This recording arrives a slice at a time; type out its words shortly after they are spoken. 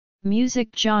Music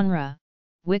genre,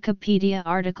 Wikipedia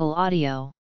article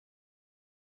audio.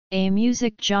 A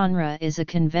music genre is a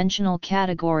conventional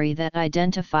category that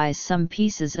identifies some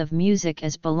pieces of music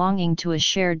as belonging to a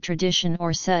shared tradition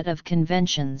or set of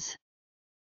conventions.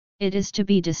 It is to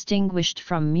be distinguished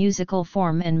from musical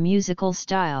form and musical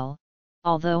style,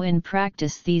 although in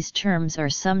practice these terms are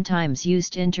sometimes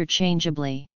used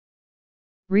interchangeably.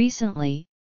 Recently,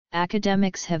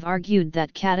 academics have argued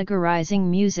that categorizing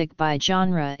music by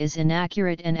genre is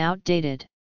inaccurate and outdated.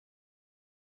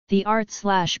 The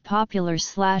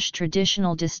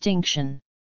art/popular/traditional distinction.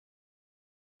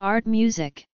 Art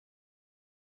music,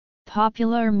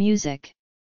 popular music,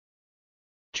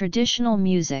 traditional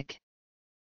music.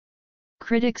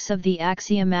 Critics of the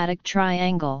axiomatic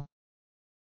triangle.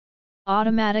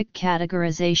 Automatic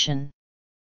categorization.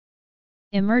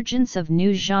 Emergence of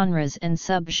new genres and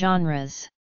subgenres.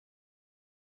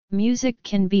 Music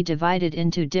can be divided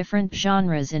into different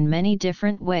genres in many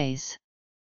different ways.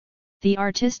 The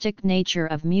artistic nature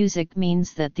of music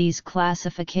means that these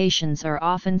classifications are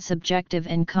often subjective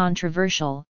and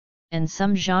controversial, and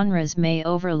some genres may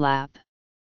overlap.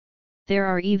 There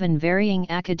are even varying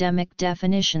academic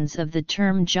definitions of the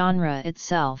term genre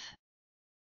itself.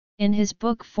 In his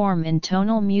book Form in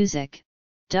Tonal Music,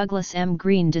 Douglas M.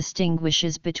 Green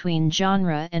distinguishes between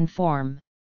genre and form.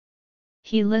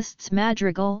 He lists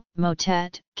madrigal,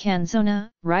 motet,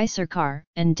 canzona, ricercar,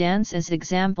 and dance as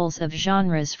examples of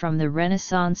genres from the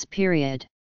Renaissance period.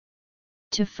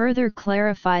 To further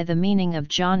clarify the meaning of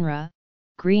genre,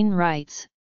 Green writes,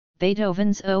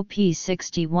 Beethoven's Op.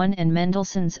 61 and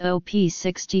Mendelssohn's Op.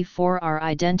 64 are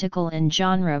identical in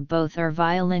genre, both are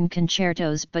violin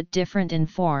concertos but different in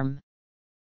form.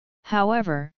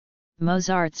 However,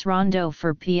 Mozart's Rondo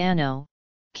for piano,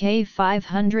 K.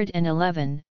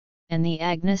 511, and the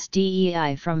Agnus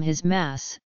Dei from his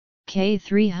Mass, K.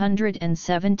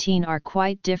 317 are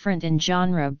quite different in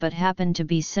genre but happen to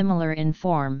be similar in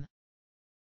form.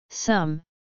 Some,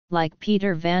 like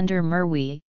Peter van der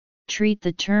Merwe, treat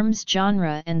the terms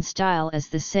genre and style as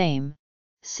the same,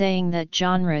 saying that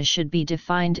genre should be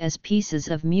defined as pieces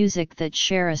of music that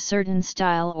share a certain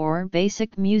style or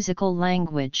basic musical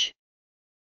language.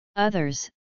 Others,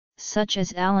 such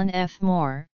as Alan F.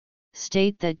 Moore,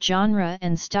 state that genre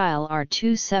and style are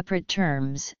two separate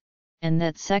terms, and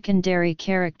that secondary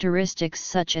characteristics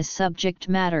such as subject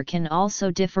matter can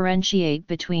also differentiate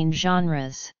between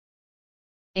genres.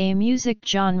 A music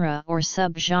genre or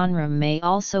subgenre may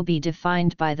also be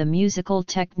defined by the musical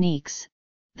techniques,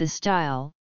 the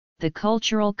style, the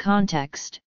cultural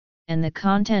context, and the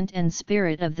content and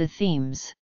spirit of the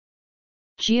themes.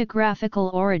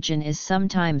 Geographical origin is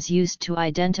sometimes used to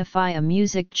identify a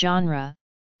music genre,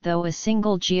 though a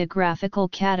single geographical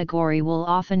category will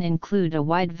often include a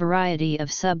wide variety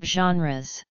of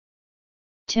subgenres.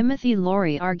 Timothy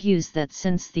Laurie argues that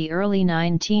since the early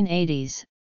 1980s,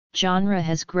 genre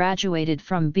has graduated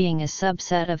from being a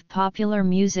subset of popular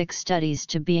music studies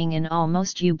to being an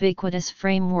almost ubiquitous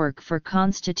framework for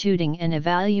constituting and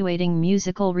evaluating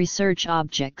musical research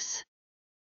objects.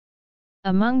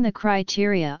 Among the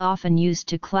criteria often used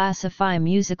to classify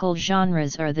musical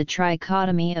genres are the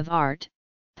trichotomy of art,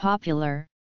 popular,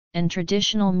 and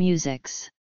traditional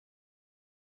musics.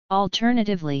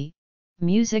 Alternatively,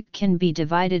 music can be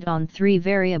divided on three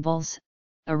variables: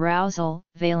 arousal,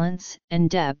 valence,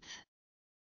 and depth.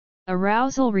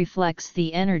 Arousal reflects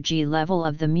the energy level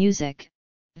of the music,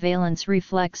 valence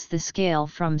reflects the scale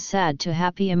from sad to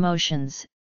happy emotions,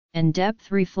 and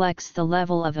depth reflects the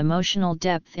level of emotional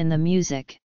depth in the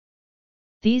music.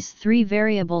 These three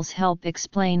variables help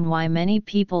explain why many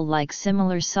people like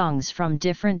similar songs from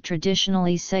different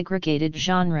traditionally segregated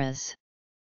genres.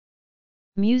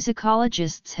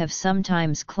 Musicologists have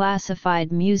sometimes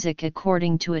classified music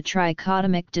according to a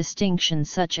trichotomic distinction,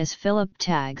 such as Philip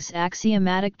Tagg's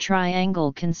axiomatic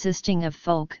triangle consisting of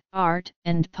folk, art,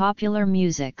 and popular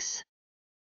musics.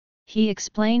 He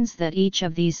explains that each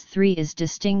of these three is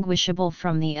distinguishable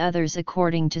from the others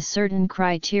according to certain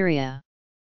criteria.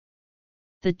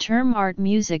 The term art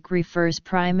music refers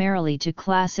primarily to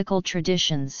classical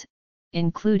traditions,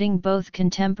 including both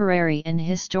contemporary and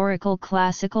historical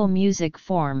classical music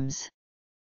forms.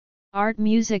 Art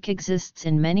music exists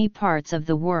in many parts of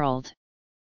the world.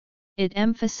 It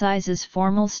emphasizes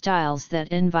formal styles that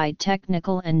invite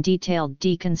technical and detailed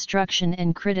deconstruction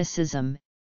and criticism,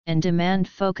 and demand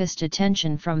focused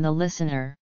attention from the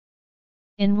listener.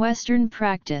 In Western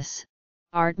practice,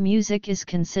 art music is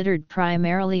considered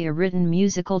primarily a written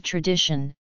musical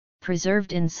tradition,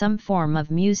 preserved in some form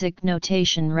of music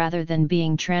notation rather than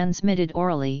being transmitted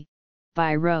orally,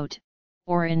 by rote,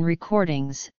 or in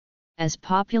recordings, as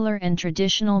popular and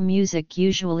traditional music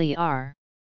usually are.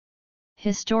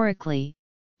 Historically,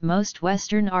 most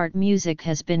Western art music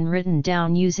has been written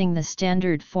down using the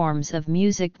standard forms of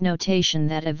music notation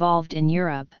that evolved in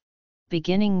Europe,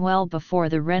 beginning well before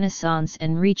the Renaissance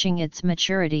and reaching its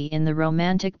maturity in the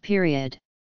Romantic period.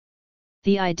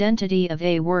 The identity of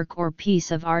a work or piece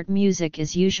of art music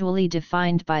is usually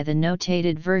defined by the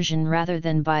notated version rather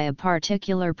than by a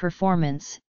particular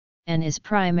performance, and is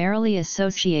primarily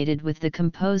associated with the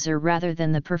composer rather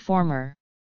than the performer.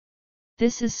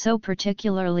 This is so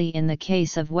particularly in the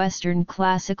case of Western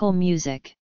classical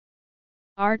music.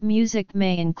 Art music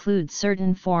may include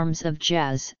certain forms of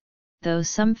jazz, though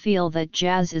some feel that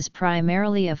jazz is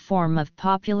primarily a form of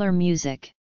popular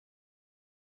music.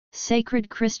 Sacred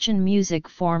Christian music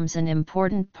forms an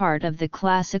important part of the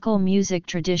classical music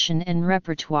tradition and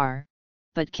repertoire,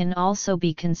 but can also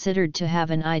be considered to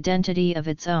have an identity of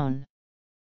its own.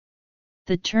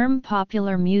 The term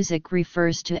popular music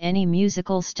refers to any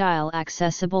musical style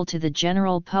accessible to the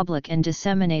general public and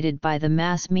disseminated by the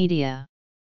mass media.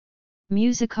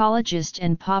 Musicologist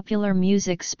and popular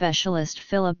music specialist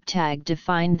Philip Tagg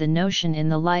defined the notion in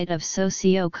the light of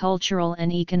socio-cultural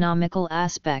and economical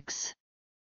aspects.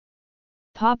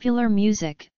 Popular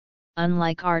music,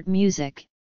 unlike art music,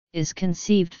 is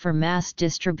conceived for mass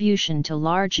distribution to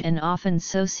large and often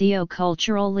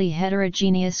socio-culturally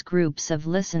heterogeneous groups of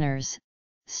listeners,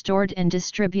 stored and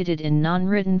distributed in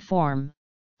non-written form,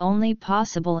 only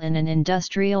possible in an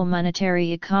industrial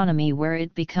monetary economy where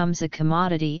it becomes a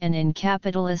commodity, and in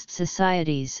capitalist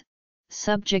societies,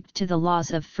 subject to the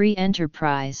laws of free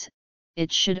enterprise, it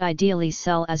should ideally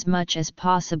sell as much as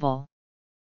possible.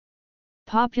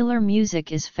 Popular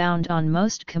music is found on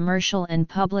most commercial and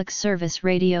public service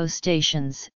radio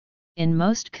stations, in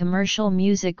most commercial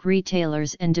music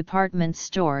retailers and department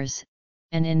stores,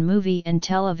 and in movie and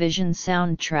television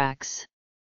soundtracks.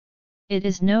 It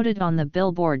is noted on the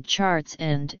Billboard charts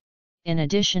and, in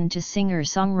addition to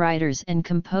singer-songwriters and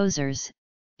composers,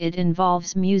 it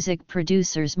involves music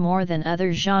producers more than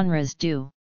other genres do.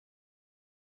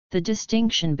 The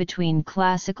distinction between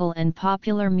classical and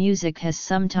popular music has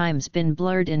sometimes been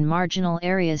blurred in marginal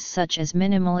areas such as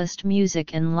minimalist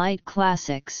music and light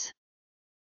classics.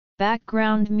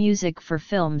 Background music for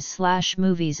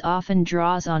films/movies often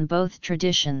draws on both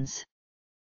traditions.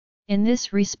 In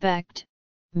this respect,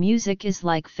 music is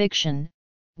like fiction,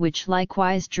 which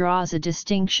likewise draws a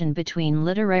distinction between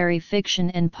literary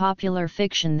fiction and popular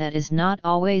fiction that is not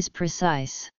always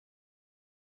precise.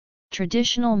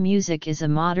 Traditional music is a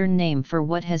modern name for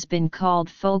what has been called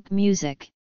folk music,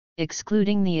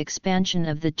 excluding the expansion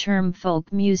of the term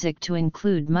folk music to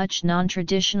include much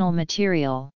non-traditional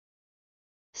material.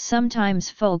 Sometimes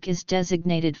folk is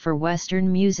designated for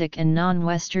Western music and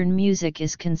non-Western music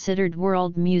is considered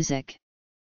world music.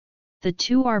 The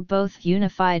two are both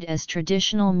unified as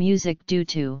traditional music due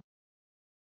to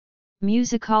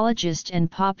musicologist and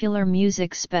popular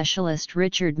music specialist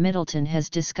Richard Middleton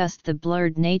has discussed the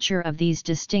blurred nature of these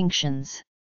distinctions.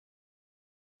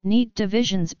 Neat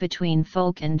divisions between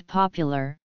folk and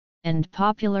popular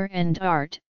and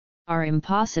art, are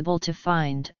impossible to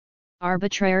find,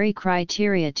 arbitrary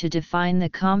criteria to define the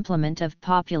complement of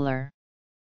popular.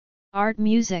 Art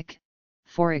music,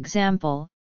 for example,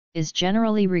 is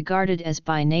generally regarded as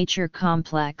by nature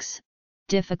complex,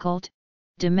 difficult,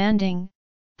 demanding.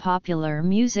 Popular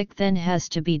music then has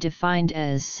to be defined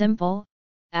as simple,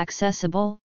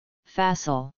 accessible,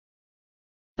 facile.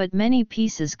 But many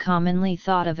pieces commonly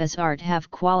thought of as art have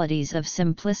qualities of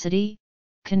simplicity.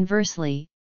 Conversely,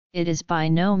 it is by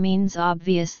no means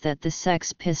obvious that the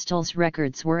Sex Pistols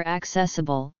records were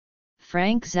accessible,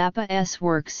 Frank Zappa's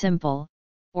work simple,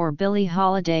 or Billie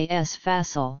Holiday's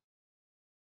facile.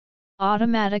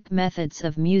 Automatic methods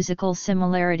of musical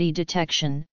similarity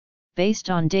detection, based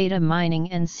on data mining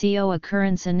and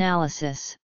co-occurrence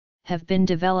analysis, have been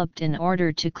developed in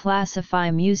order to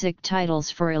classify music titles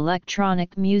for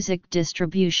electronic music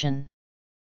distribution.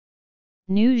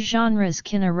 New genres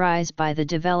can arise by the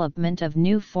development of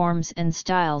new forms and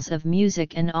styles of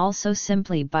music and also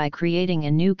simply by creating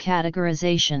a new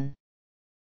categorization.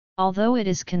 Although it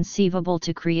is conceivable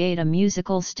to create a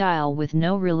musical style with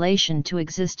no relation to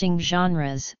existing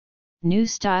genres, new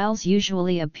styles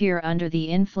usually appear under the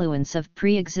influence of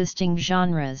pre-existing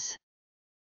genres.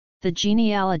 The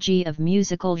genealogy of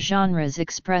musical genres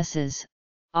expresses,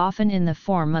 often in the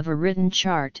form of a written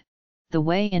chart, the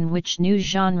way in which new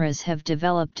genres have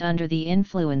developed under the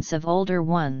influence of older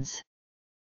ones.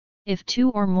 If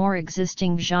two or more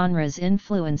existing genres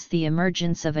influence the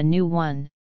emergence of a new one,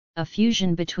 a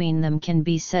fusion between them can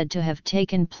be said to have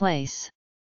taken place.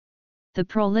 The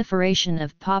proliferation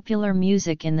of popular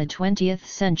music in the 20th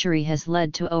century has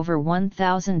led to over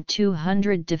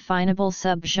 1,200 definable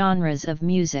subgenres of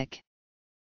music.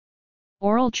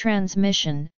 Oral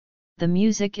transmission: the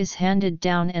music is handed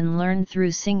down and learned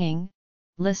through singing,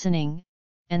 listening,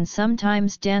 and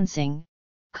sometimes dancing.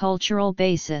 Cultural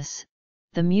basis: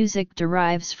 the music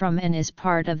derives from and is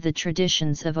part of the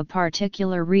traditions of a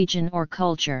particular region or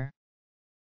culture.